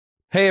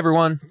Hey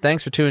everyone,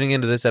 thanks for tuning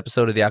into this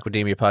episode of the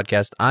Aquademia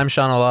podcast. I'm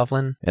Sean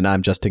O'Laughlin. And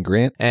I'm Justin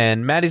Grant.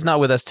 And Maddie's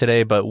not with us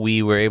today, but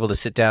we were able to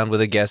sit down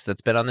with a guest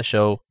that's been on the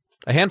show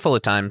a handful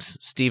of times,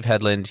 Steve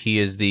Headland. He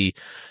is the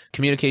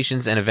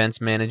Communications and Events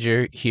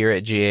Manager here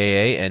at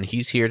GAA, and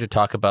he's here to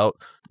talk about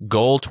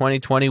Goal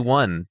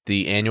 2021,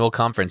 the annual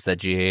conference that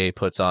GAA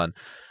puts on.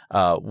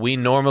 We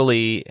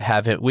normally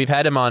have him, we've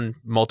had him on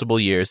multiple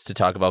years to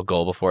talk about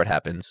Goal before it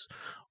happens.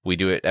 We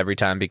do it every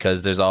time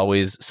because there's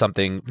always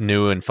something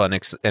new and fun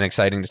and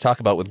exciting to talk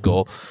about with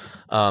Goal.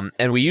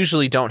 And we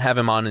usually don't have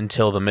him on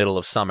until the middle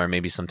of summer,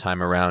 maybe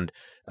sometime around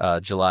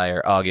July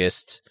or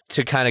August,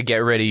 to kind of get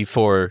ready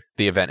for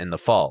the event in the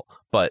fall.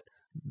 But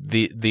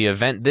the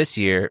event this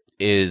year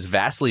is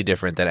vastly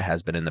different than it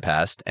has been in the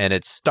past. And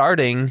it's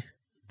starting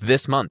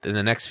this month, in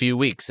the next few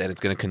weeks, and it's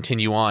going to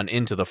continue on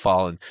into the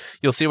fall. And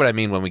you'll see what I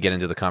mean when we get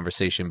into the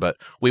conversation, but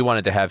we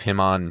wanted to have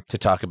him on to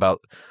talk about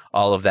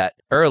all of that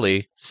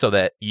early so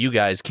that you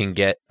guys can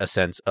get a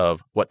sense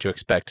of what to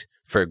expect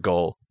for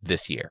Goal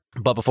this year.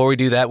 But before we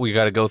do that, we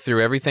got to go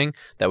through everything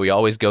that we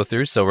always go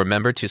through. So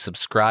remember to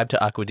subscribe to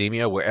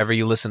Aquademia wherever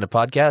you listen to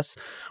podcasts.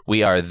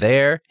 We are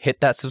there.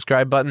 Hit that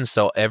subscribe button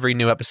so every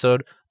new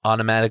episode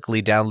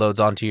automatically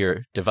downloads onto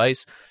your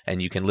device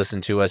and you can listen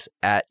to us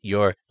at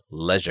your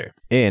leisure.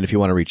 And if you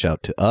want to reach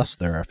out to us,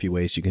 there are a few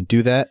ways you can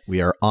do that.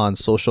 We are on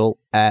social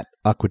at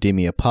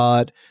Aquademia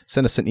Pod.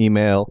 Send us an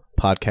email,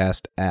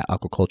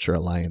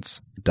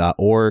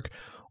 podcast@aquaculturealliance.org,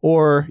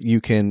 or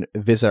you can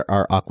visit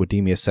our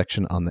Aquademia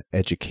section on the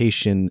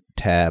education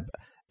tab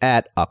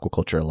at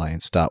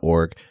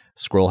aquaculturealliance.org.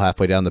 Scroll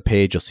halfway down the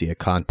page, you'll see a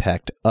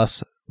contact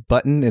us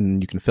button,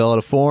 and you can fill out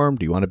a form.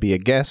 Do you want to be a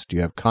guest? Do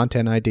you have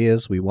content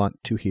ideas? We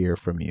want to hear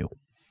from you.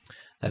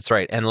 That's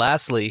right. And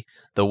lastly,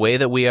 the way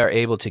that we are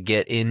able to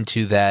get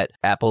into that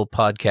Apple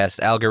podcast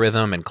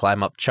algorithm and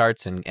climb up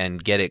charts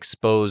and get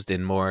exposed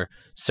in more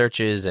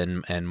searches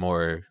and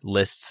more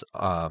lists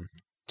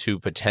to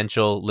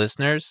potential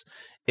listeners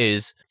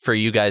is for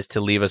you guys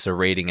to leave us a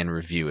rating and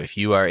review. If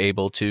you are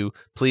able to,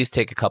 please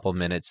take a couple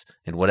minutes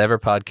in whatever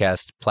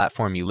podcast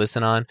platform you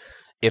listen on.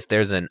 If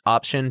there's an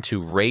option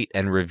to rate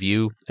and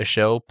review a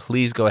show,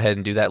 please go ahead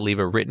and do that. Leave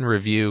a written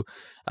review.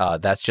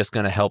 That's just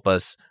going to help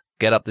us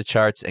get up the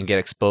charts and get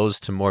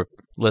exposed to more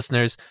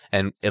listeners,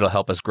 and it'll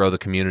help us grow the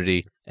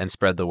community and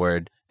spread the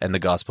word and the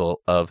gospel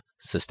of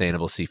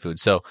sustainable seafood.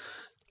 So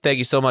thank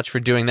you so much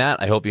for doing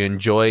that. I hope you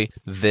enjoy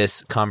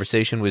this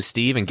conversation with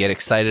Steve and get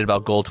excited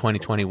about Goal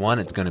 2021.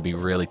 It's going to be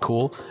really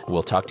cool.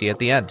 We'll talk to you at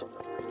the end.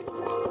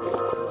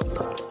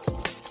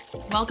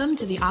 Welcome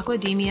to the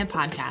Aquademia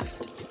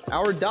podcast.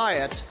 Our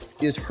diet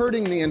is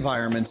hurting the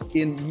environment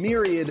in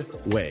myriad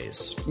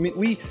ways. I mean,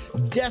 we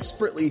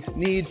desperately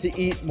need to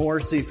eat more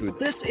seafood.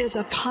 This is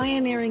a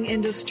pioneering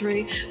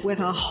industry with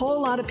a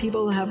whole lot of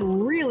people who have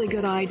really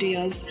good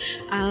ideas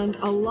and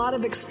a lot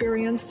of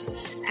experience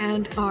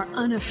and are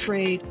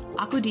unafraid.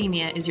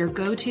 Aquademia is your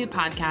go-to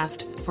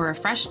podcast for a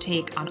fresh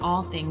take on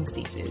all things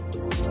seafood.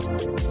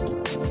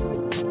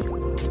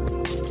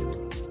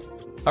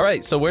 All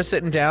right, so we're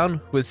sitting down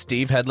with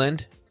Steve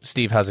Headland.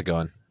 Steve, how's it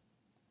going?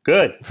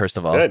 Good. First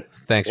of all, Good.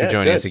 Thanks for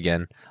joining us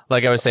again.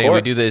 Like I was saying,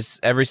 we do this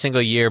every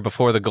single year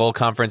before the Goal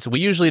conference. We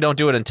usually don't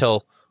do it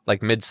until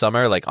like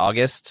midsummer, like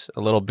August,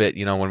 a little bit,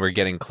 when we're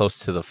getting close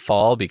to the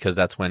fall, because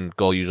that's when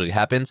Goal usually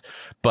happens.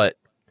 But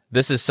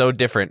this is so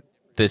different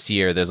this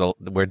year.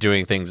 We're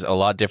doing things a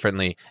lot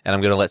differently, and I'm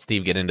going to let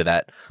Steve get into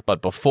that.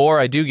 But before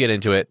I do get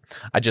into it,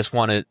 I just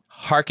want to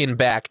harken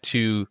back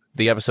to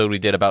the episode we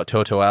did about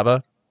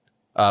Totoaba,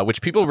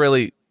 which people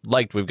really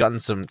liked. We've gotten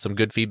some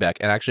good feedback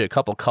and actually a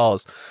couple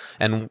calls,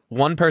 and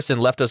one person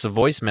left us a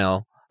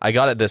voicemail. I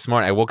got it this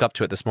morning. I woke up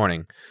to it this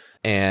morning,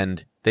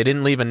 and they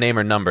didn't leave a name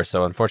or number,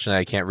 so unfortunately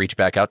I can't reach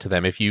back out to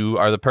them. If you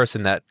are the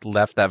person that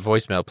left that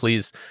voicemail,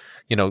 please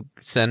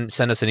send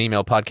us an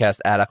email,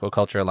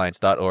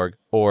 podcast@aquaculturealliance.org,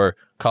 or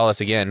call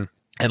us again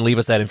and leave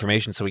us that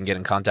information so we can get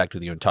in contact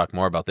with you and talk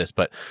more about this.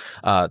 But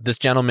this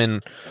gentleman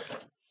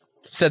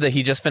said that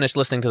he just finished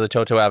listening to the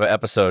Totoaba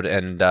episode,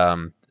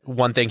 and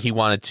one thing he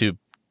wanted to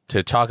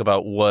talk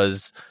about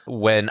was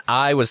when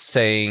I was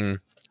saying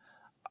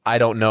I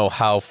don't know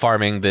how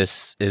farming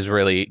this is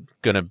really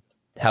going to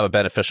have a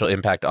beneficial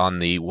impact on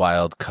the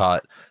wild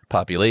caught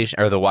population,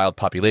 or the wild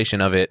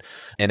population of it,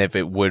 and if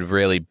it would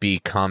really be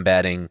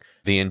combating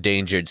the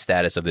endangered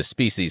status of this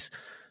species.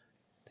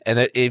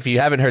 And if you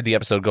haven't heard the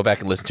episode, go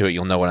back and listen to it.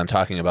 You'll know what I'm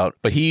talking about.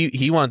 But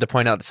he wanted to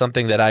point out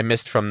something that I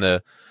missed from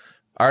the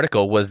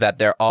article, was that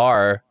there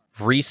are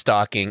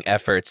restocking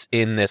efforts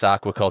in this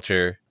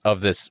aquaculture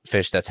of this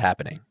fish that's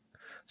happening.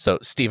 So,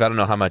 Steve, I don't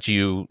know how much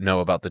you know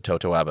about the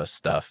Totoaba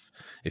stuff,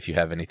 if you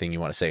have anything you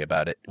want to say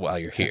about it while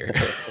you're here.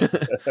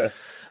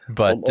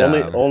 But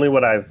only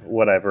what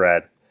I've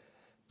read.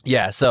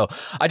 Yeah, so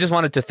I just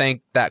wanted to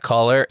thank that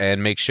caller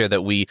and make sure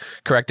that we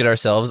corrected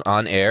ourselves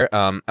on air.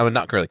 I would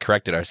not really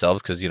corrected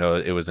ourselves because,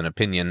 it was an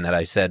opinion that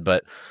I said,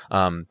 but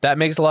that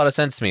makes a lot of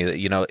sense to me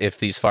that, if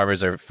these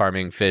farmers are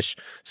farming fish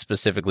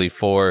specifically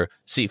for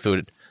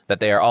seafood, that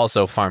they are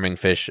also farming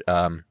fish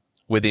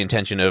with the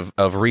intention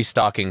of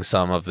restocking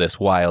some of this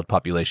wild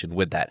population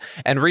with that.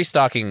 And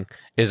restocking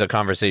is a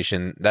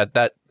conversation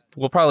that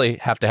we'll probably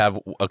have to have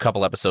a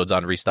couple episodes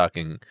on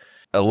restocking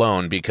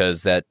alone,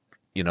 because that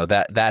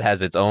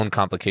has its own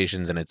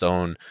complications and its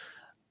own,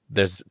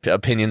 there's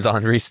opinions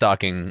on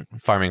restocking,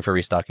 farming for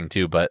restocking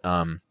too. But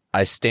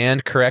I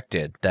stand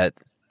corrected that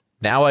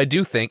now I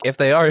do think if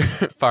they are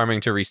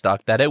farming to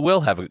restock, that it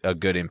will have a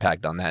good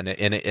impact on that,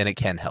 and it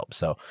can help.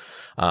 So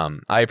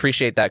I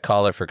appreciate that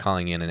caller for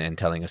calling in and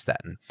telling us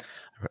that,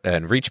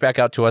 and reach back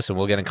out to us and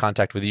we'll get in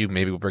contact with you.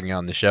 Maybe we'll bring you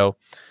on the show.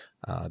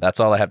 That's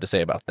all I have to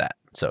say about that.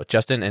 So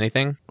Justin,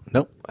 anything?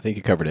 Nope. I think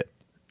you covered it.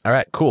 All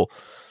right, cool.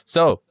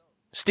 So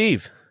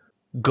Steve,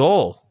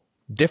 goal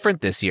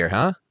different this year,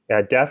 huh?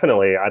 Yeah,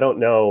 definitely. I don't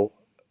know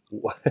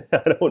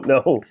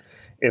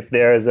if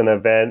there's an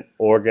event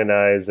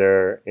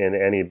organizer in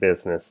any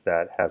business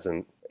that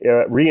hasn't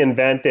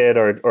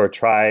reinvented or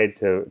tried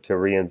to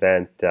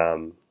reinvent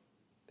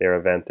their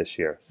event this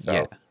year. So,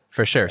 yeah,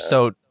 for sure.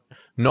 So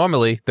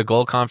normally the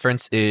Goal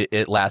Conference,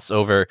 it lasts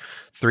over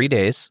 3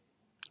 days.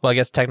 Well, I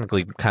guess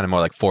technically kind of more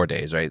like 4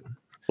 days, right?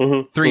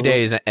 3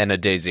 days and a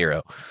day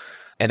zero.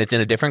 And it's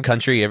in a different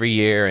country every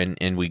year,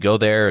 and we go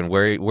there, and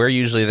we're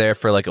usually there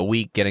for like a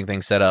week getting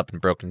things set up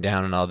and broken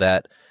down and all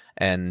that.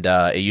 And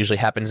it usually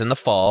happens in the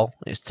fall.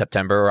 It's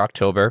September or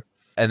October.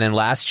 And then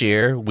last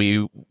year,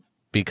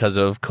 because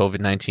of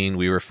COVID-19,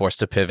 we were forced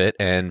to pivot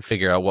and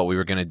figure out what we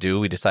were going to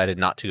do. We decided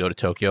not to go to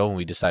Tokyo, and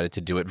we decided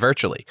to do it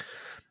virtually.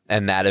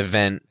 And that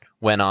event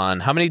went on.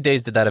 How many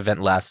days did that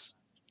event last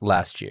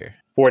year?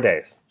 4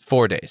 days.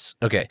 4 days.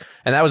 Okay.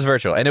 And that was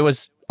virtual. And it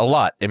was a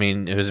lot. I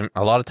mean, it was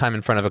a lot of time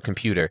in front of a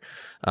computer.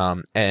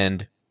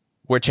 And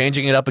we're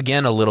changing it up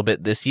again a little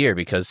bit this year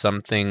because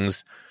some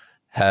things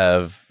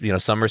have,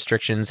 some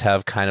restrictions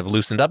have kind of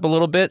loosened up a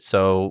little bit.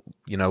 So,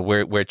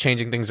 we're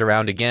changing things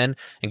around again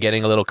and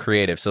getting a little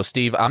creative. So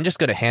Steve, I'm just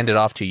going to hand it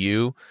off to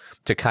you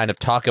to kind of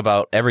talk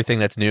about everything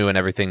that's new and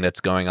everything that's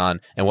going on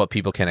and what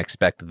people can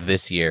expect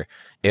this year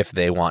if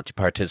they want to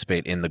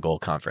participate in the Goal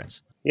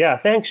Conference. Yeah,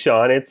 thanks,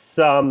 Sean. It's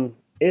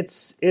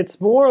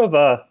more of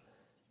a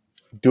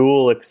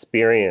dual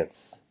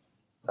experience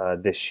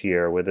this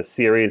year with a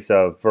series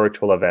of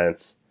virtual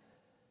events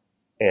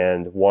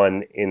and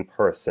one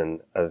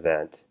in-person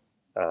event.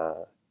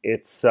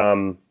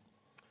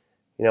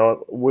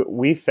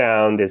 We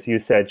found, as you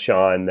said,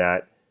 Sean,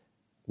 that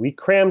we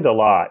crammed a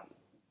lot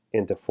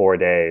into 4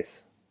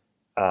 days,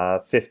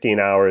 15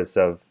 hours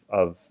of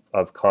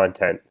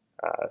content,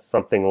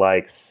 something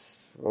like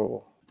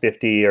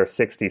 50 or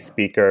 60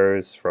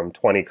 speakers from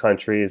 20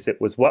 countries. It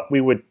was what we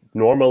would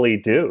normally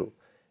do.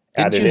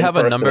 Didn't you have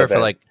a number for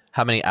like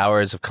how many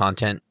hours of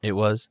content it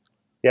was?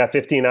 Yeah,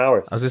 15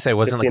 hours. I was going to say, it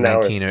wasn't like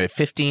 19 or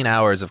 15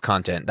 hours of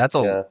content. That's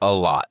a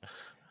lot.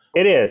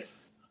 It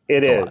is.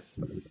 It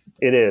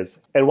is.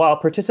 And while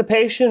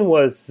participation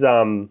was,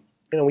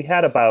 we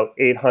had about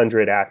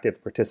 800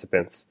 active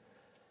participants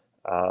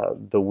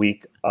the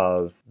week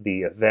of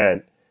the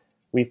event,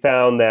 we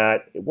found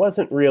that it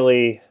wasn't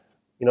really,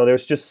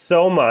 there's just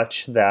so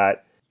much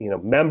that,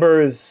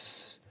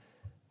 members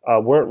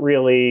weren't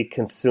really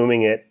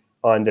consuming it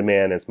on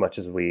demand as much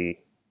as we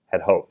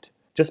had hoped.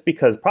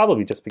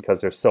 Probably just because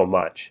there's so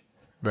much.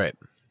 Right.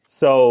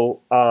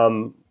 So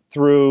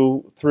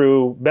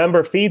through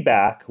member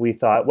feedback, we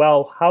thought,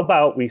 well, how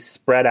about we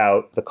spread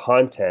out the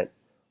content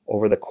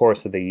over the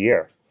course of the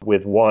year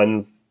with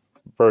one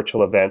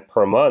virtual event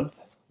per month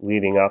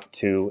leading up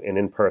to an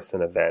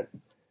in-person event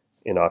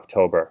in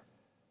October.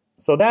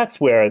 So that's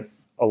where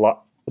a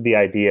lot the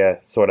idea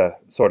sort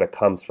of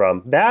comes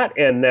from. That,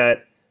 and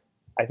that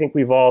I think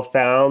we've all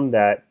found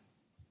that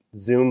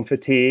Zoom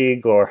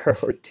fatigue or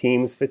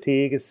Teams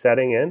fatigue is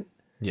setting in.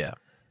 Yeah.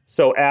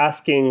 So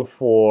asking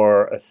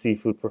for a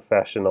seafood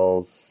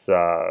professional's,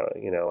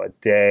 a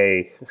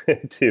day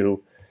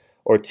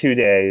or 2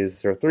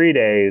 days or 3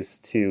 days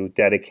to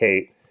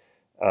dedicate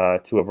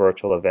to a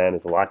virtual event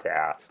is a lot to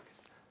ask.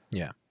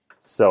 Yeah.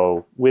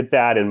 So with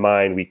that in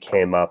mind, we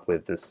came up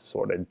with this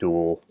sort of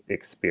dual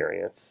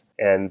experience.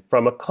 And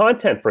from a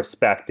content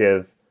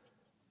perspective,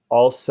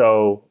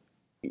 also,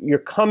 you're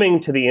coming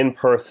to the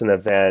in-person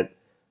event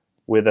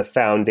with a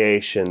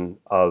foundation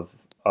of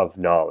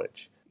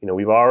knowledge.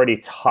 We've already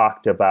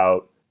talked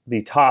about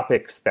the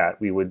topics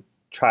that we would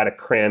try to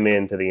cram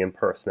into the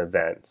in-person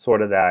event.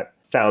 Sort of that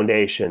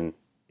foundation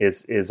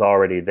is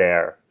already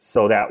there,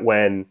 so that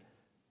when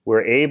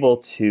we're able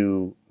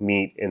to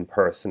meet in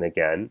person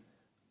again,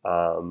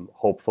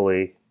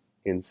 hopefully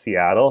in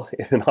Seattle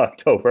in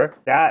October,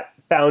 that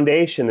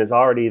foundation is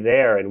already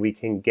there and we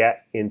can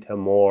get into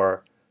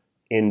more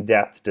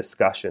in-depth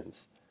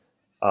discussions,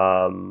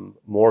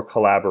 more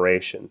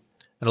collaboration.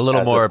 And a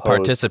little more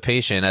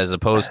participation as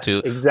opposed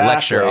to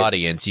lecture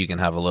audience. You can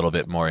have a little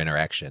bit more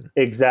interaction.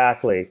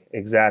 Exactly.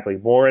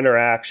 More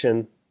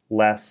interaction,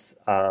 less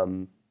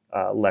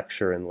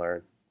lecture and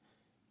learn.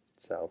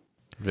 So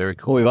very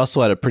cool. Well, we've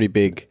also had a pretty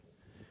big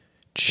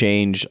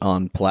change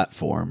on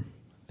platform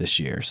this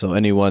year. So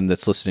anyone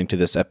that's listening to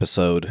this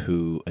episode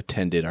who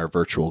attended our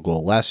virtual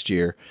goal last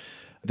year,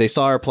 they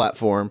saw our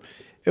platform.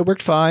 it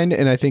worked fine.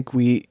 And I think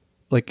we,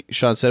 like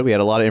Sean said, we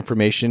had a lot of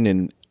information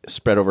and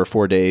spread over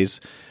 4 days.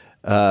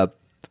 But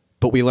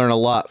we learn a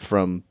lot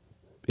from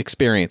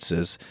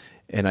experiences.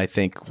 And I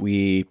think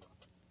we,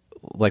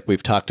 like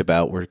we've talked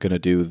about, we're going to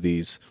do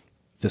this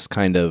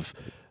kind of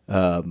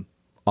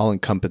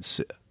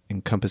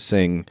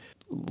all-encompassing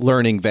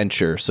learning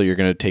venture. So you're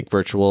going to take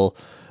virtual,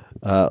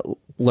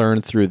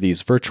 learn through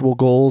these virtual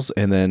goals,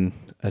 and then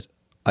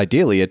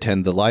ideally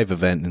attend the live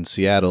event in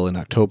Seattle in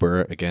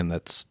October. Again,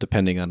 that's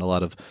depending on a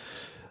lot of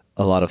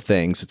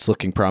things. It's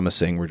looking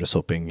promising. We're just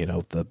hoping,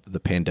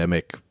 the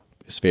pandemic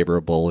is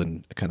favorable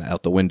and kind of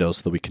out the window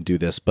so that we can do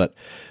this. But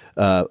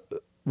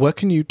what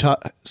can you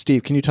talk,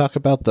 Steve? Can you talk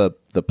about the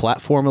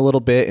platform a little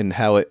bit and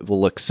how it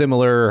will look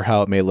similar or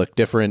how it may look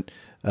different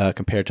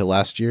compared to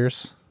last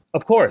year's?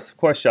 Of course,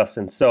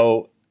 Justin.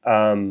 So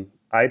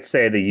I'd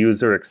say the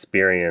user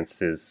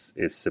experience is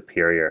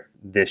superior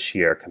this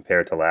year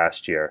compared to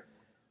last year.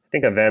 I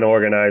think event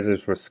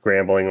organizers were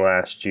scrambling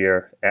last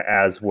year,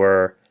 as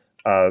were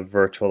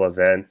virtual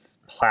events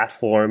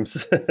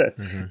platforms,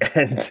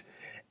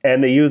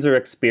 and the user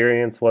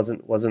experience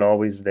wasn't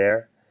always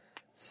there.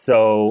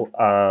 So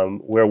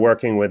we're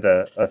working with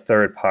a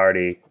third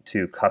party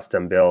to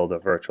custom build a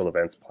virtual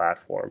events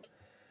platform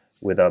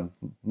with a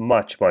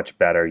much, much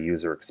better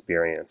user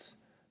experience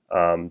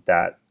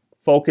that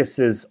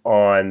focuses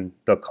on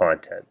the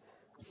content,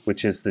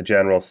 which is the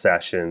general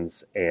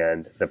sessions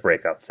and the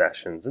breakout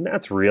sessions. And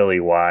that's really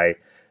why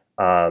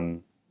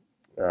attendees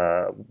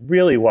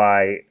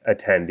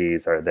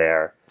are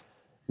there.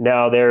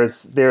 Now,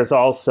 there's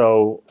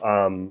also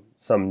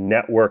some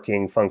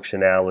networking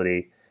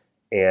functionality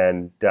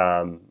and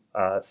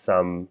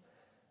some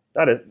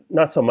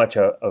not so much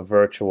a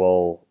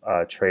virtual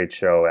trade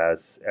show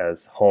as a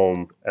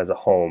home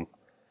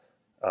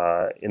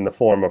in the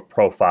form of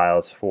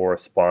profiles for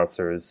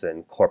sponsors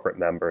and corporate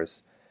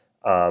members,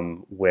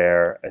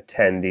 where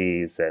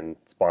attendees and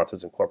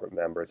sponsors and corporate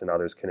members and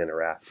others can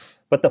interact.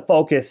 But the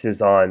focus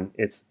is on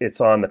it's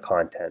on the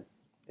content.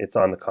 It's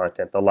on the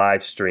content, the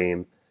live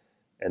stream,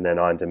 and then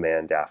on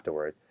demand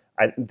afterward.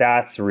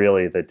 That's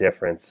really the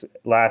difference.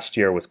 Last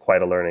year was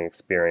quite a learning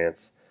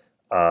experience,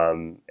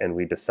 and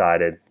we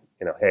decided,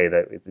 hey,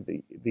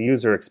 the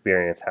user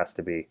experience has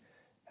to be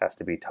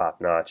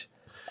top notch.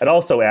 I'd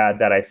also add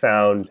that I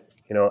found,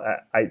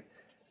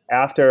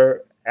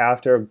 after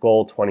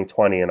Goal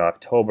 2020 in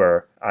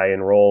October, I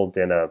enrolled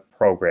in a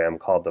program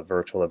called the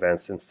Virtual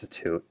Events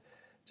Institute,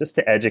 just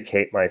to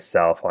educate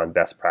myself on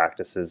best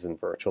practices in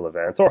virtual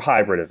events or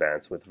hybrid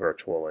events with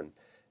virtual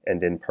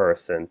and in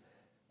person.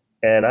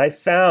 And I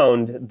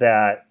found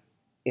that,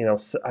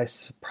 I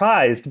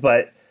surprised,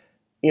 but,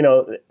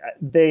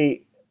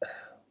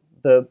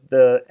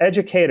 the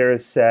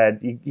educators said,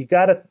 you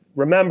got to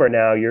remember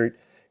now, you're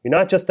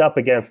not just up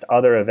against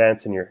other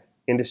events in your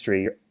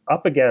industry, you're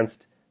up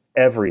against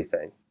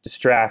everything: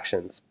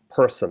 distractions,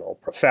 personal,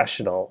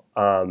 professional,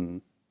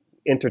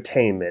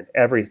 entertainment,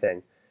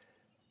 everything.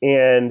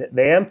 And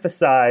they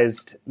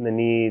emphasized the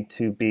need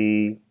to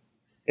be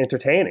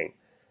entertaining,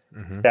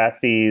 that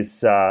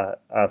these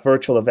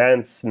virtual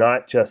events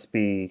not just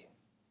be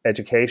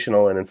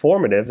educational and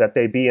informative, that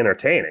they be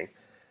entertaining.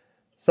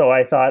 So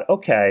I thought,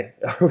 okay,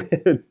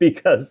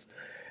 because,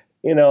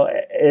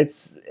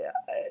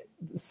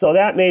 so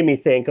that made me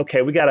think, okay,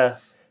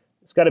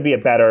 it's got to be a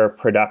better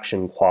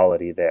production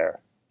quality there.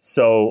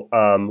 So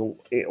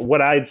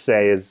what I'd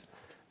say is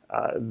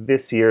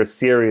this year's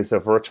series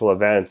of virtual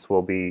events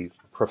will be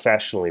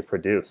professionally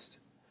produced,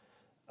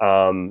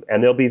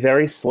 and they'll be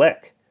very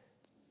slick,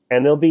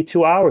 and they'll be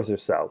 2 hours or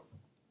so,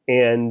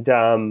 and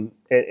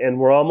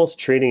we're almost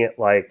treating it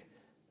like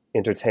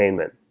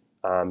entertainment.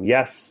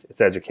 Yes,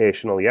 it's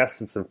educational.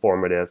 Yes, it's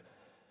informative,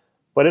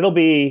 but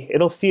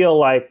it'll feel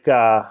like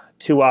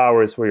 2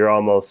 hours where you're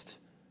almost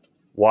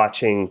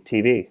watching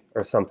TV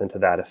or something to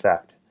that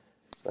effect.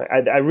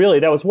 I really,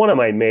 that was one of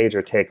my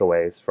major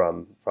takeaways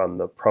from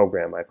the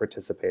program I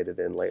participated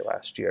in late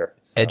last year.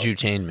 So.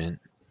 Edutainment.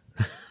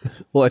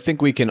 Well, I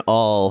think we can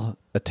all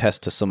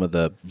attest to some of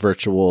the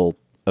virtual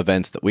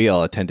events that we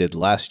all attended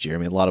last year. I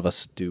mean, a lot of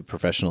us do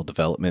professional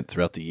development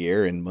throughout the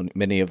year, and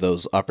many of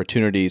those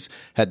opportunities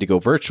had to go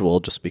virtual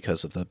just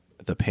because of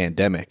the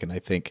pandemic. And I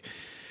think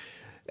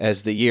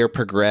as the year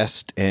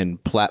progressed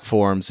and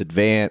platforms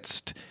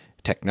advanced,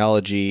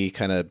 technology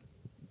kind of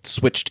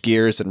switched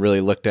gears and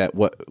really looked at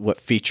what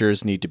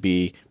features need to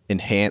be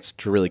enhanced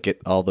to really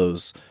get all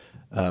those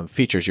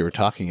features you were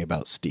talking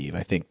about, Steve.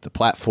 I think the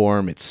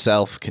platform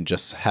itself can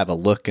just have a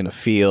look and a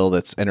feel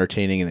that's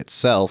entertaining in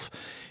itself,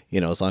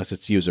 as long as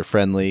it's user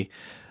friendly.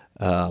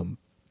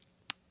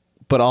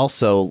 But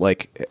also,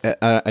 like,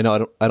 I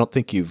know I don't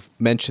think you've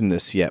mentioned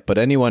this yet, but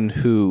anyone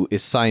who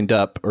is signed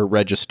up or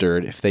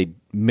registered, if they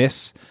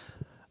miss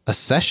a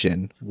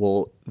session,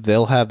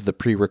 they'll have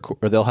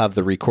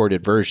the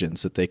recorded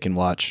versions that they can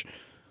watch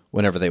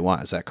whenever they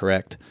want. Is that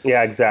correct?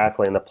 Yeah,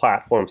 exactly. And the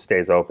platform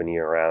stays open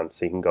year round,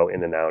 so you can go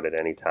in and out at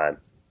any time.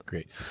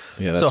 Great.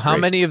 Yeah, so how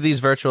great. many of these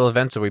virtual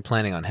events are we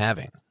planning on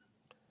having?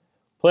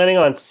 Planning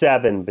on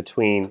 7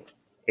 between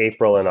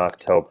April and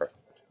October.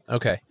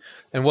 Okay.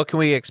 And what can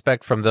we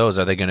expect from those?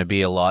 Are they going to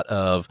be a lot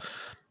of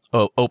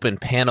open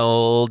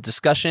panel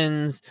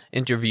discussions,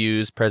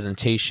 interviews,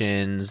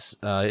 presentations?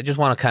 I just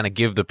want to kind of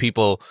give the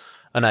people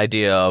an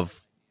idea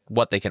of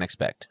what they can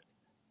expect.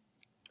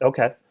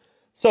 Okay.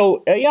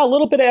 So, a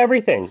little bit of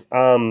everything.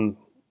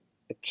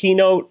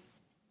 Keynote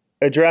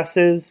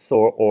addresses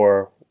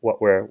or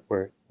what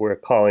we're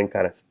calling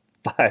kind of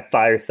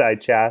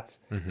fireside chats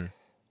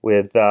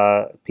with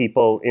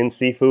people in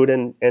seafood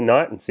and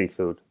not in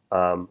seafood.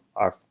 The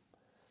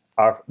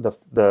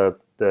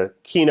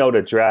keynote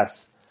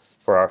address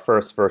for our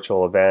first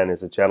virtual event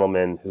is a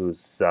gentleman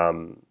who's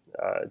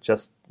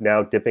just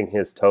now dipping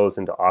his toes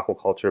into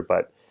aquaculture,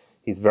 but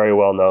he's very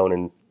well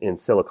known in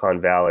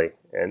Silicon Valley,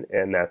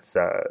 and that's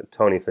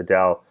Tony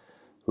Fadell,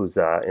 who's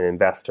an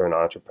investor and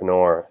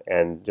entrepreneur.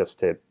 And just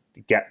to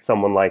get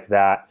someone like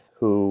that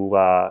who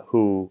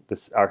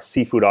our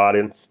seafood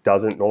audience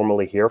doesn't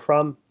normally hear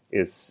from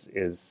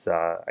is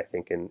I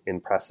think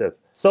impressive.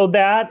 So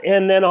that,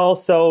 and then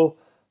also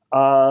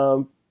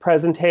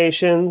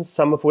presentations,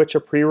 some of which are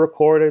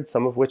pre-recorded,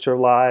 some of which are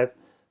live.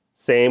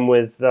 Same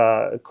with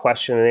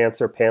question and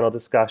answer panel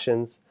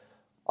discussions.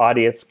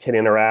 Audience can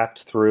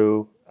interact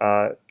through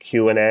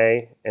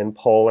Q&A and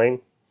polling.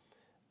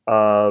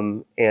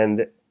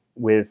 And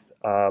with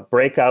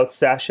breakout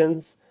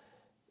sessions,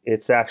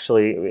 it's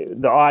actually,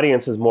 the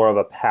audience is more of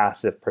a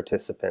passive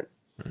participant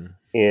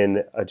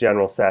in a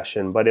general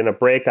session. But in a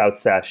breakout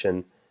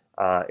session,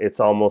 it's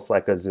almost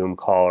like a Zoom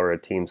call or a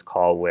Teams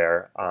call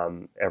where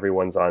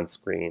everyone's on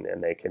screen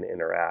and they can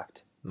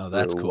interact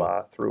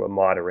through a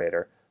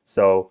moderator.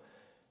 So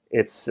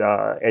it's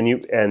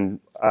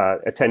attendees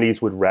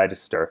would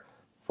register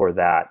for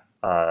that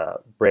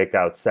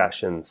breakout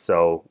session.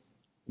 So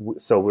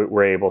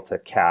we're able to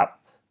cap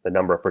the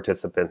number of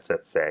participants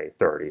at, say,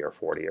 30 or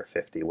 40 or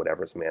 50,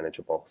 whatever's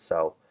manageable.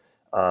 So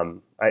I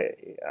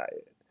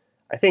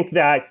think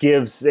that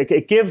gives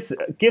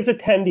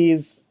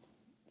attendees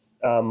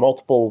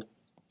multiple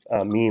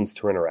means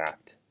to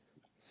interact.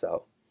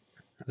 So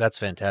that's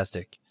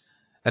fantastic.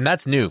 And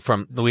that's new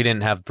we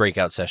didn't have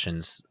breakout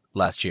sessions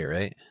last year,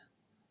 right?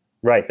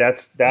 Right.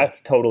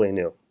 That's totally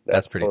new.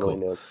 That's pretty totally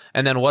cool. New.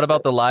 And then what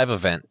about the live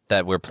event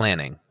that we're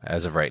planning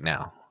as of right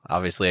now?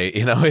 Obviously,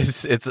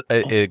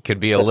 it could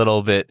be a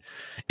little bit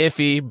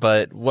iffy,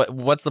 but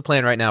what's the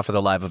plan right now for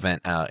the live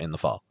event in the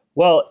fall?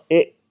 Well,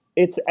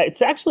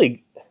 it's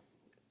actually,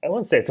 I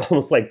wouldn't say it's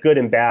almost like good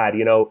and bad.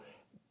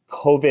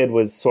 COVID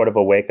was sort of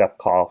a wake-up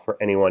call for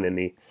anyone in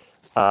the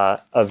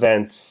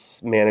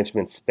events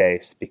management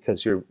space,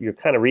 because you're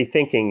kind of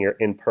rethinking your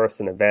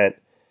in-person event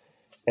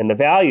and the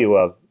value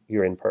of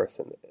your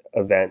in-person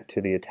event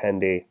to the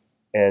attendee.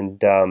 And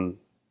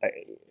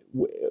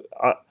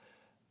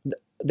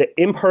the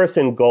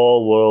in-person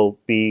goal will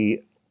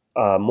be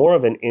more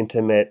of an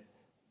intimate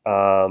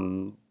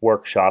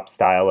workshop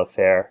style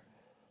affair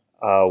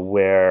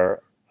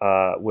where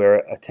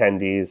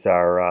attendees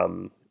are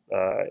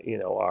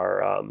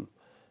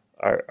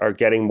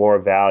getting more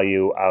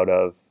value out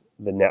of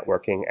the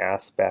networking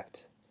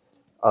aspect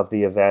of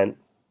the event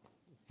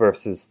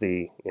versus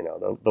the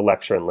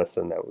lecture and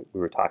listen that we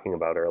were talking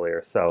about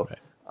earlier. So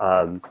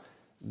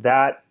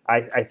that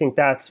I think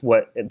that's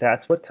what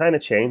kind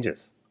of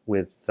changes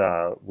with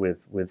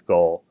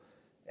Goal,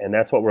 and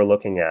that's what we're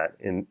looking at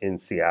in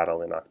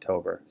Seattle in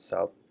October.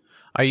 So,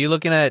 are you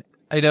looking at?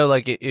 I know,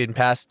 like in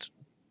past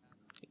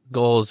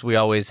Goals, we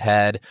always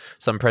had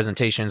some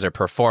presentations or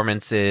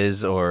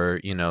performances or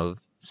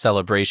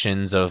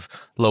celebrations of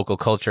local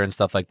culture and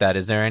stuff like that.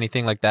 Is there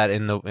anything like that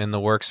in the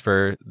works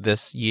for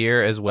this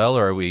year as well,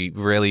 or are we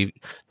really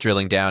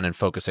drilling down and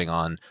focusing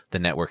on the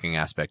networking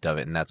aspect of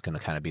it, and that's going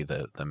to kind of be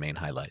the main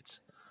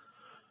highlights?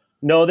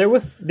 No, there will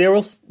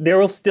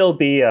still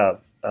be a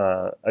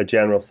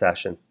general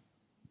session,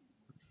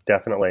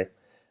 definitely,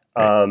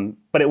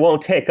 but it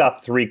won't take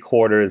up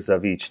 3/4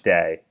 of each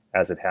day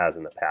as it has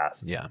in the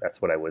past. Yeah,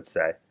 that's what I would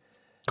say.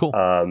 Cool.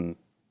 And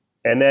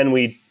then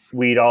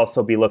we'd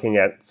also be looking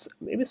at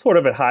maybe sort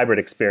of a hybrid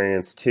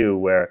experience too,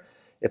 where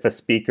if a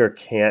speaker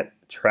can't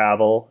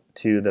travel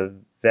to the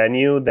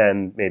venue,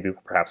 then maybe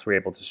perhaps we're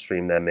able to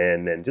stream them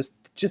in, and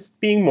just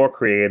being more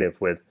creative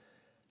with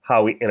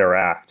how we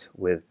interact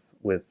with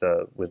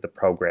the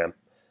program.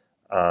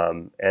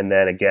 And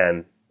then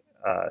again,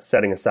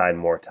 setting aside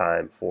more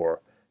time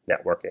for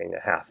networking, a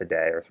half a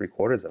day or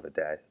 3/4 of a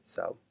day.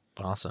 So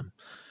awesome.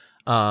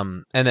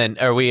 And then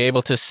are we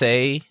able to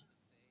say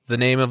the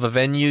name of a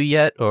venue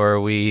yet, or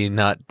are we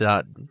not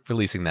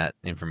releasing that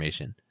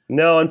information?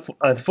 No,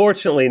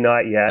 unfortunately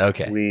not yet.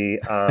 Okay. We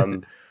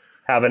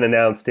haven't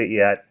announced it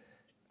yet.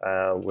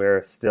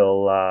 We're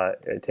still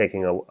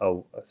taking a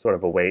sort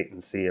of a wait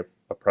and see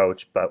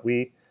approach, but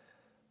we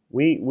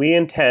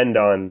intend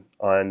on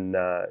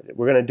we're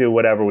going to do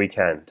whatever we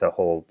can to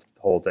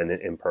hold an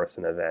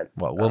in-person event.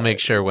 Well, we'll make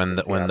sure when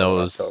that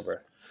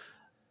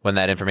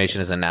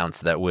information is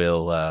announced that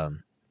we'll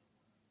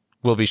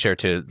be sure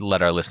to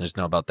let our listeners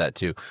know about that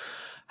too.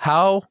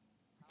 How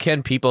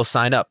can people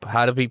sign up?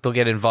 How do people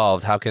get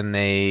involved? How can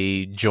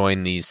they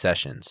join these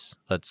sessions?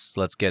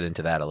 Let's get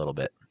into that a little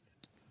bit.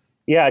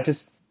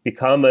 just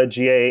become a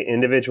GA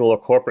individual or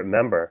corporate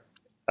member.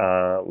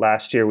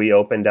 Last year, we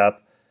opened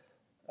up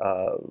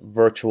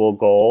Virtual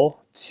Goal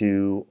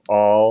to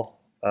all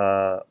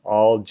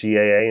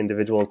GAA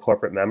individual and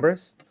corporate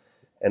members,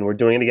 and we're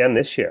doing it again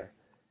this year.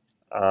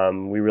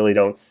 We really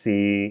don't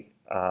see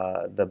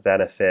the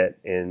benefit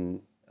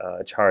in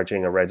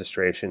charging a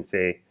registration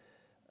fee.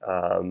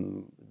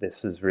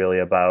 This is really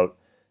about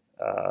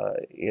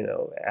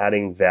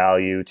adding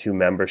value to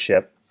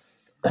membership,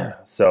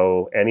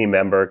 so any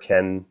member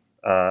can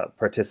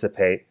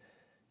participate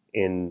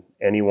in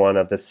any one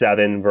of the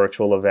 7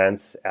 virtual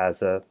events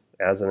as an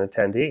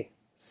attendee.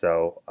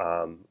 So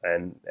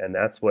and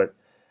that's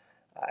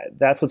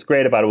what's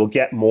great about it. We'll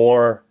get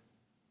more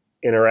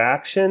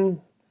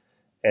interaction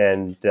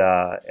and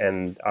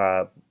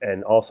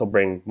also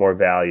bring more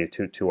value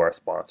to our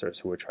sponsors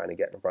who are trying to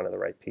get in front of the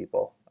right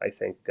people. I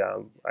think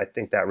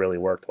that really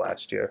worked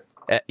last year.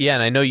 Yeah,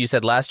 and I know you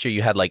said last year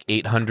you had like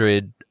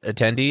 800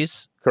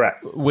 attendees.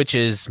 Correct. Which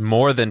is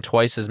more than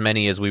twice as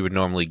many as we would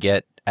normally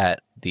get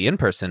at the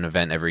in-person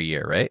event every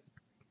year, right?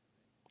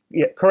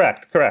 Yeah,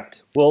 correct.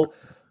 We'll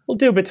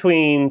do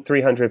between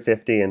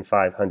 350 and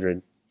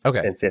 500.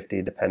 Okay. And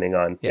 50, depending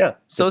on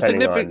So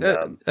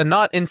a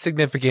not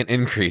insignificant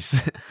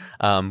increase,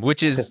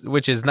 which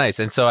is nice,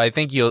 and so I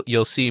think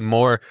you'll see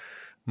more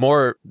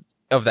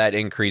of that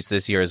increase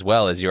this year as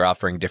well, as you're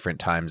offering different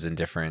times and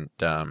different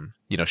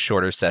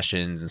shorter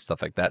sessions and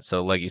stuff like that.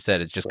 So like you said,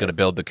 it's just going to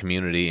build the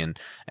community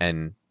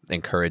and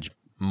encourage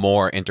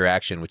more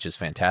interaction, which is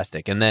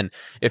fantastic. And then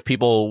if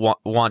people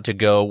want to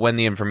go when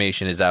the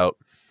information is out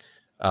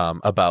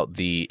about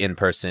the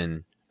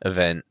in-person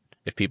event.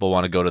 If people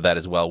want to go to that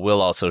as well,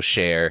 we'll also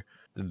share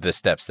the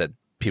steps that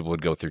people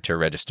would go through to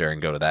register and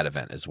go to that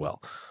event as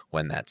well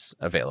when that's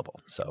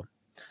available. So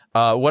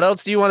what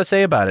else do you want to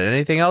say about it?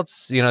 Anything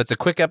else? It's a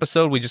quick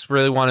episode. We just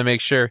really want to make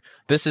sure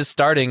this is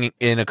starting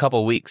in a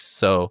couple weeks.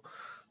 So,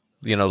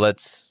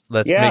 let's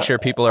make sure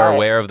people are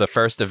aware of the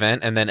first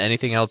event, and then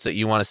anything else that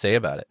you want to say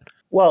about it.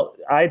 Well,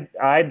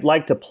 I'd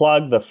like to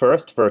plug the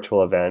first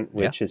virtual event,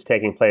 which is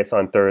taking place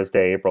on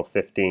Thursday, April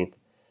 15th.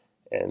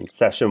 And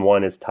session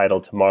 1 is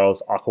titled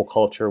Tomorrow's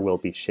Aquaculture Will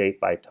Be Shaped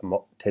by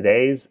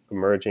Today's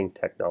Emerging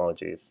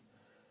Technologies.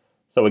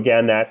 So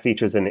again, that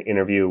features an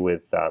interview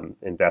with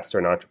investor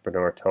and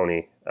entrepreneur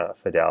Tony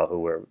Fadell, who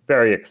we're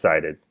very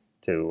excited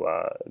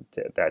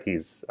that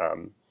he's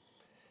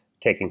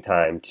taking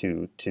time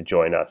to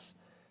join us.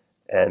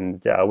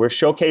 And we're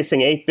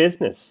showcasing 8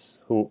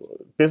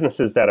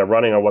 businesses that are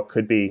running on what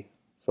could be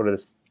sort of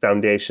this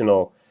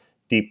foundational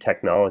deep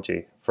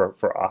technology for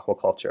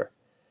aquaculture.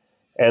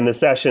 And the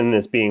session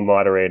is being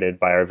moderated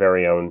by our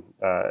very own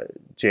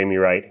Jamie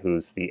Wright,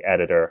 who's the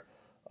editor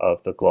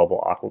of the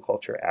Global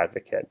Aquaculture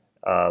Advocate.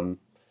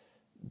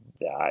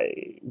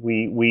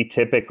 We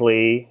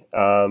typically,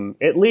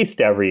 at least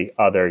every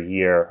other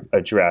year,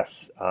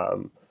 address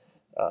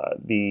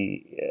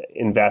the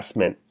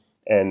investment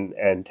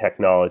and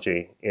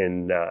technology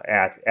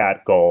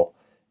at Goal.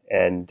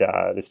 And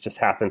this just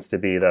happens to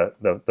be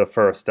the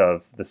first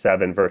of the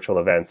 7 virtual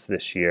events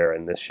this year,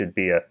 and this should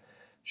be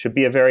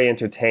a very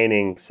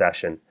entertaining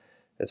session,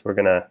 as we're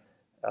going to,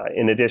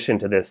 in addition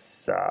to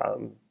this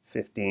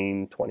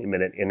 15,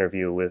 20-minute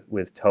interview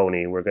with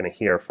Tony, we're going to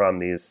hear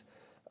from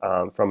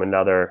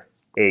another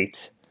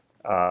 8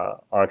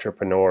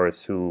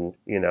 entrepreneurs who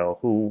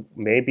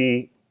may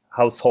be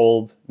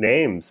household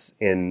names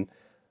in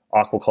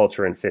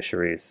aquaculture and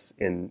fisheries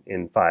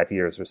in 5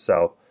 years or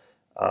so.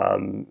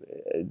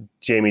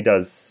 Jamie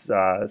does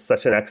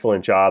such an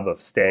excellent job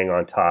of staying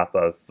on top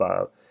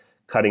of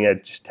cutting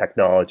edge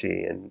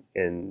technology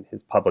in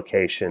his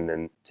publication,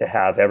 and to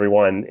have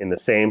everyone in the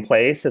same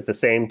place at the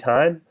same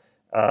time.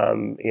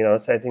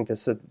 So I think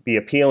this would be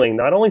appealing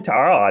not only to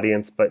our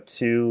audience, but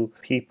to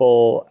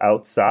people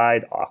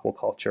outside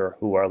aquaculture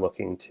who are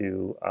looking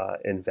to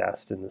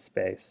invest in the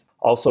space.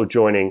 Also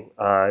joining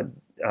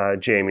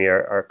Jamie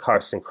are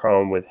Karsten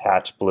Krohn with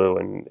Hatch Blue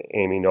and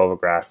Amy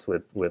Novogratz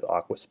with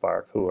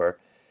Aquaspark, who are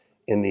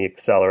in the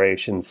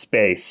acceleration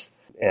space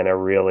and are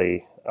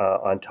really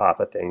on top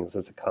of things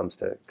as it comes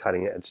to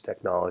cutting edge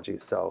technology.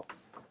 So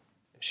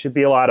it should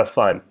be a lot of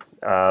fun.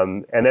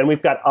 And then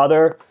we've got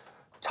other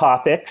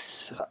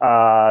topics,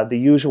 the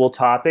usual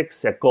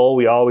topics. At Goal,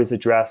 we always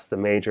address the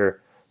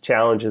major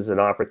challenges and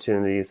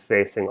opportunities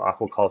facing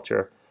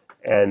aquaculture.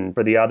 And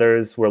for the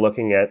others, we're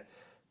looking at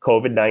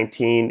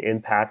COVID-19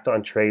 impact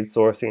on trade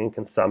sourcing and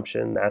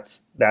consumption.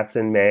 That's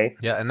in May.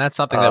 Yeah, and that's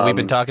something that we've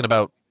been talking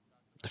about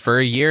for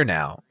a year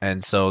now.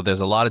 And so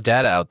there's a lot of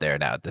data out there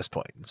now at this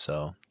point.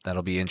 So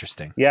that'll be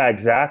interesting. Yeah,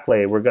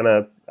 exactly. We're going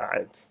to,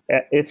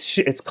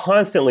 it's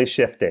constantly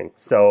shifting.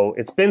 So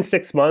it's been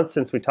 6 months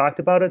since we talked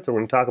about it. So we're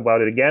going to talk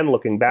about it again,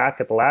 looking back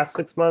at the last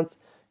 6 months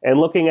and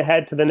looking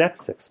ahead to the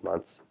next 6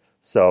 months.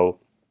 So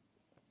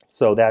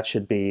that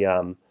should be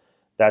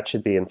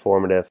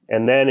informative.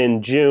 And then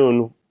in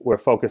June, we're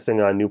focusing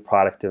on new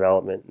product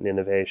development and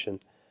innovation.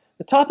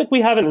 The topic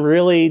we haven't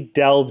really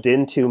delved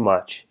into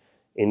much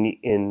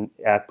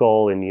at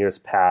Goal in years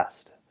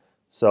past.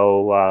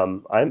 So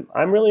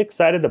I'm really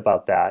excited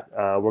about that.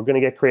 We're going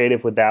to get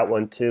creative with that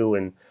one too,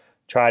 and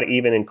try to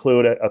even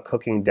include a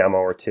cooking demo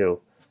or two.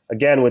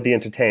 Again, with the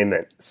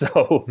entertainment.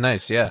 So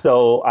nice, yeah.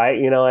 So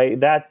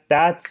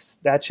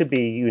that should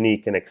be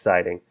unique and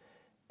exciting.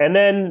 And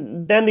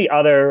then the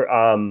other,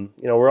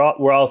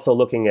 we're also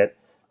looking at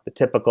the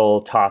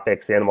typical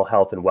topics: animal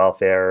health and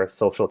welfare,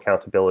 social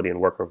accountability and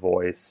worker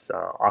voice,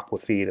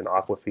 aquafeed and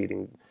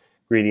aquafeed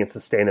ingredient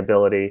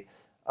sustainability,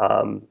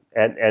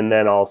 and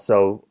then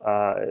also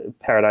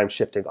paradigm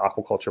shifting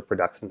aquaculture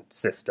production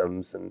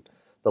systems and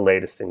the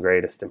latest and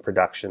greatest in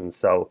production.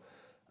 So.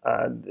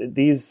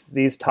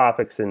 These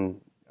topics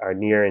are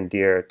near and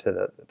dear to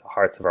the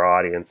hearts of our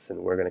audience, and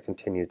we're going to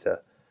continue to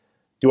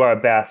do our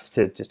best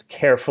to just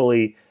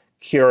carefully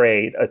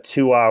curate a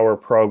 2-hour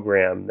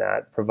program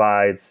that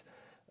provides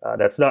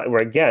that's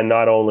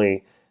not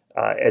only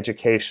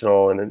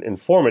educational and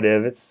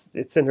informative,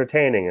 it's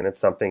entertaining, and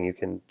it's something you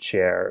can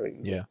share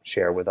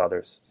with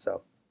others.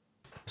 So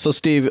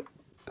Steve,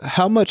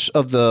 how much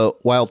of the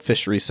wild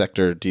fishery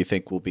sector do you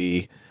think will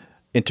be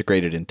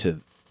integrated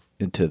into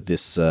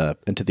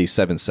these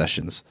 7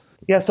 sessions?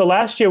 Yeah, so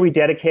last year we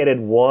dedicated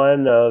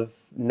 1 of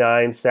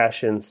 9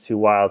 sessions to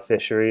wild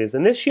fisheries,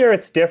 and this year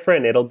it's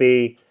different. It'll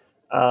be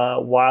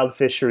wild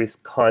fisheries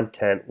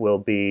content will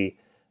be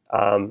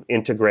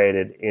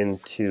integrated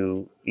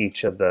into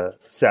each of the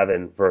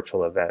 7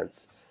 virtual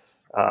events.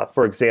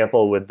 For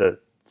example, with the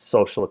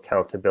social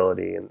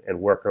accountability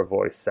and worker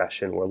voice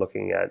session, we're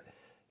looking at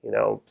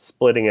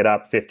splitting it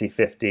up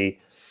 50-50,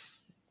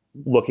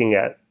 looking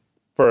at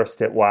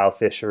first at wild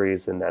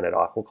fisheries and then at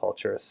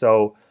aquaculture.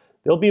 So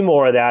there'll be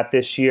more of that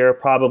this year,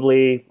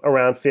 probably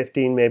around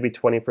 15, maybe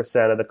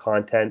 20% of the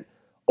content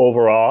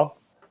overall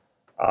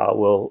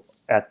will,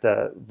 at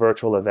the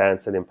virtual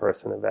events and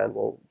in-person event,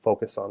 will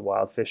focus on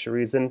wild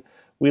fisheries. And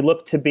we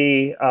look to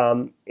be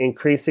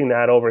increasing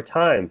that over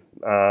time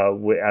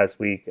as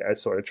we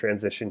sort of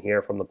transition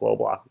here from the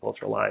Global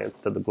Aquaculture Alliance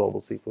to the Global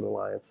Seafood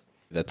Alliance.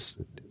 That's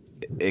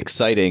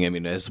exciting. I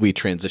mean, as we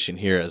transition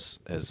here, as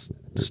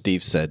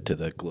Steve said, to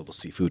the Global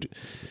Seafood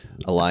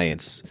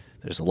Alliance,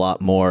 there's a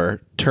lot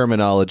more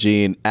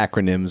terminology and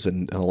acronyms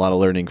and a lot of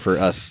learning for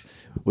us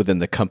within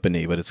the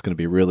company, but it's going to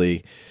be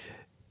really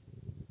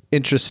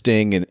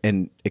interesting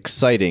and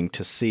exciting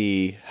to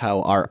see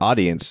how our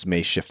audience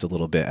may shift a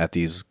little bit at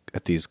these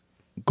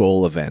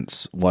goal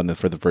events, one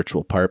for the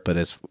virtual part, but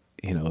as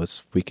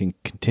we can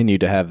continue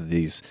to have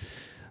these,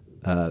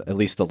 at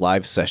least the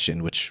live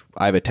session, which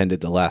I've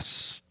attended the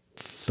last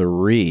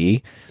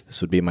 3.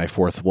 This would be my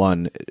 4th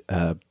one.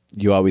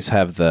 You always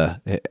have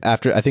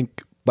after, I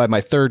think by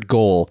my 3rd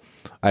goal,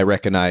 I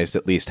recognized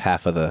at least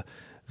half of the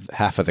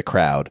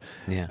crowd.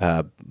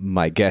 Yeah.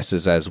 My guess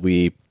is as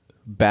we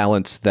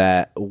balance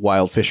that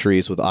wild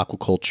fisheries with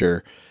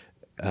aquaculture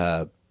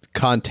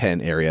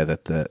content area,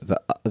 that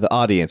the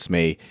audience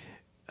may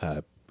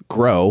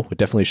grow. It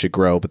definitely should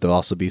grow, but there'll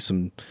also be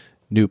some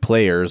new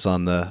players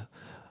on the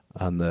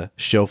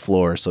show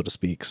floor, so to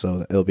speak.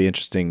 So it'll be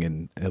interesting,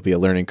 and it'll be a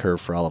learning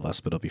curve for all of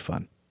us, but it'll be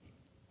fun.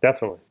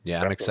 Definitely. Yeah,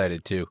 Definitely. I'm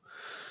excited too.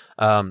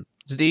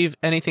 Steve,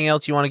 anything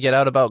else you want to get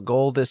out about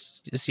Goal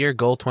this year,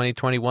 Goal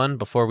 2021,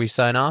 before we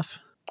sign off?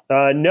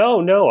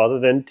 No, other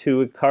than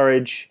to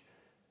encourage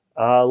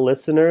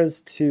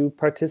listeners to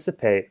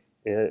participate.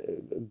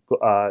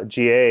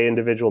 GA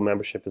individual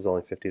membership is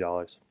only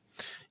 $50.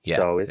 Yeah,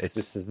 so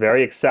this is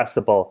very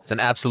accessible. It's an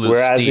absolute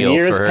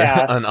steal for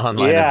an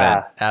online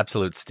event.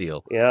 Absolute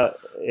steal. Yeah,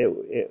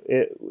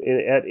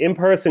 at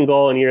in-person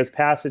Goal in years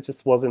past, it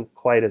just wasn't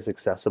quite as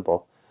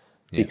accessible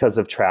because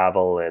of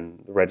travel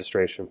and the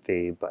registration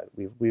fee. But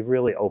we've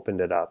really opened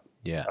it up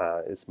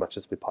as much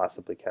as we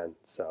possibly can.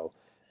 So,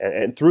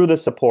 and through the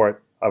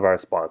support of our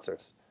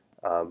sponsors,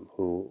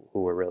 who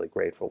we're really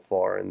grateful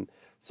for. And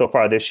so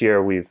far this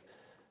year, we've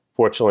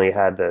fortunately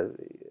had the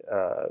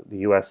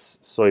U.S.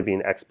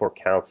 Soybean Export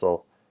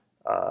Council,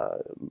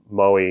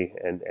 MOE,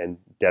 and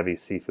Devi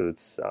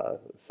Seafoods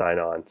sign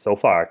on so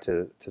far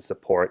to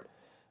support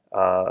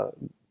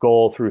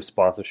Goal through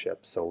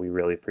sponsorship. So we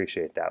really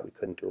appreciate that. We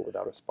couldn't do it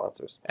without our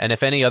sponsors. And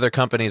if any other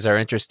companies are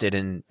interested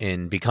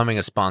in becoming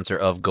a sponsor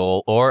of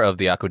Goal or of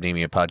the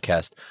Aquademia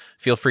podcast,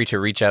 feel free to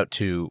reach out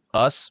to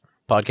us,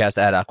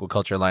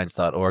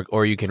 podcast@aquaculturealliance.org,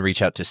 or you can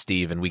reach out to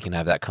Steve and we can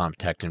have that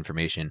contact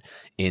information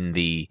in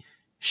the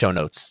show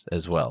notes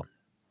as well.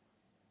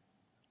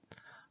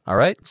 All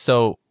right.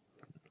 So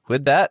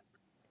with that,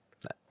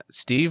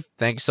 Steve,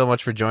 thank you so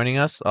much for joining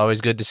us.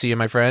 Always good to see you,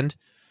 my friend.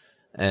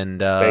 And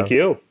thank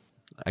you.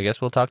 I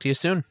guess we'll talk to you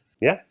soon.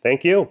 Yeah,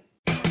 thank you.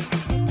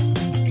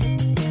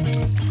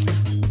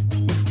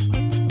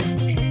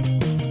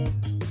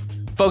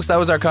 Folks, that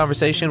was our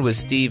conversation with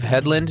Steve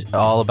Hedlund,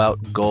 all about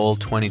Goal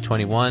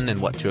 2021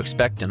 and what to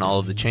expect and all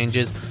of the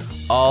changes.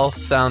 All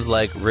sounds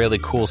like really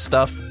cool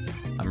stuff.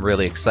 I'm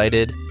really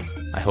excited.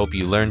 I hope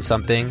you learned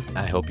something.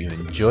 I hope you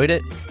enjoyed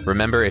it.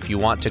 Remember, if you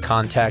want to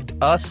contact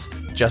us,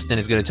 Justin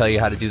is going to tell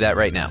you how to do that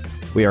right now.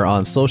 We are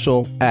on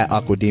social at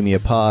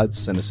Aquademia Pod.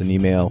 Send us an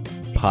email,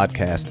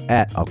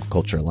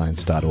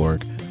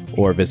 podcast@aquaculturealliance.org.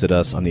 or visit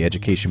us on the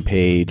education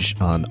page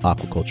on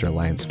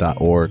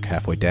aquaculturealliance.org.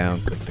 Halfway down,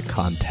 click the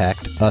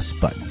Contact Us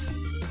button.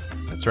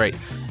 That's right.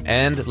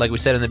 And like we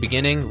said in the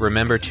beginning,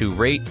 remember to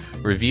rate,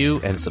 review,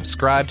 and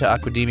subscribe to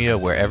Aquademia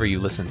wherever you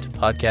listen to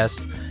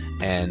podcasts.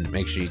 And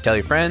make sure you tell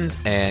your friends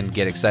and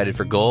get excited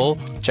for Goal.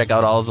 Check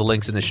out all of the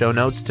links in the show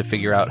notes to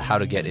figure out how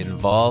to get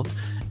involved.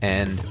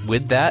 And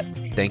with that,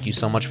 thank you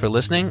so much for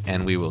listening,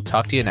 and we will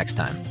talk to you next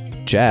time.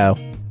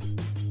 Ciao.